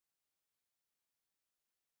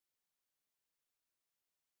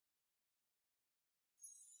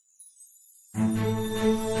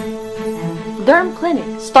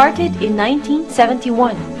Dermclinic started in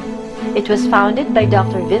 1971. It was founded by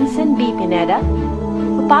Dr. Vincent B. Pineda,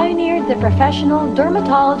 who pioneered the professional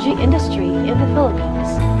dermatology industry in the Philippines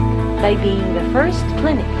by being the first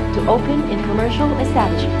clinic to open in commercial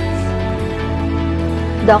establishments.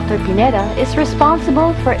 Dr. Pineda is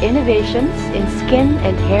responsible for innovations in skin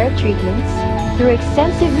and hair treatments through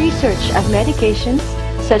extensive research of medications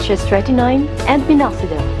such as tretinoin and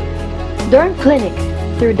minoxidil. Dermclinic,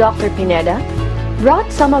 through Dr. Pineda, brought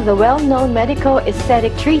some of the well-known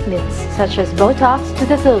medico-aesthetic treatments such as Botox to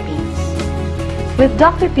the Philippines. With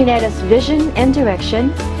Dr. Pineda's vision and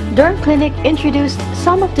direction, Dermclinic introduced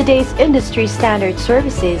some of today's industry standard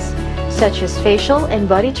services such as facial and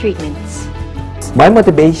body treatments. My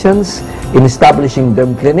motivations in establishing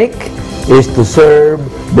Dermclinic is to serve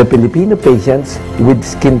the Filipino patients with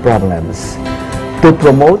skin problems, to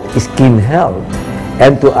promote skin health,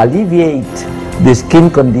 and to alleviate the skin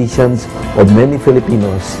conditions of many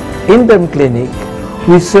Filipinos. In Dermclinic,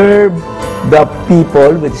 we serve the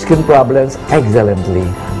people with skin problems excellently.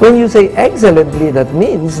 When you say excellently, that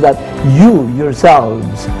means that you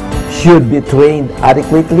yourselves should be trained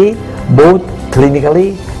adequately, both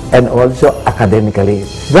clinically and also academically.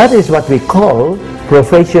 That is what we call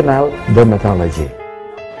professional dermatology.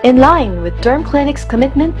 In line with Dermclinic's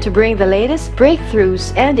commitment to bring the latest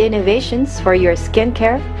breakthroughs and innovations for your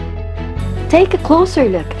skincare, take a closer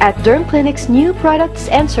look at Dermclinic's new products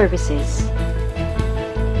and services.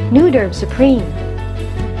 New Derm Supreme,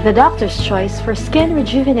 the doctor's choice for skin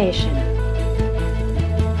rejuvenation.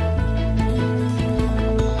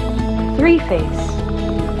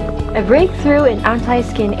 3-Phase, a breakthrough in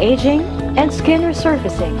anti-skin aging and skin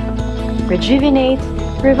resurfacing. Rejuvenate,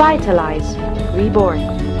 revitalize,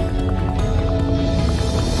 reborn.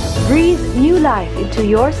 Breathe new life into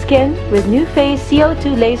your skin with New Phase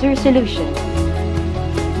CO2 laser solution.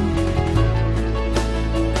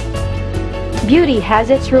 Beauty has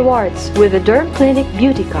its rewards with the Dermclinic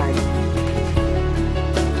Beauty Card.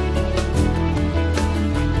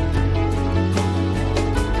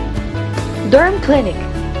 Dermclinic,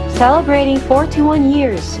 celebrating 41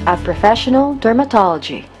 years of professional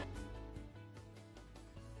dermatology.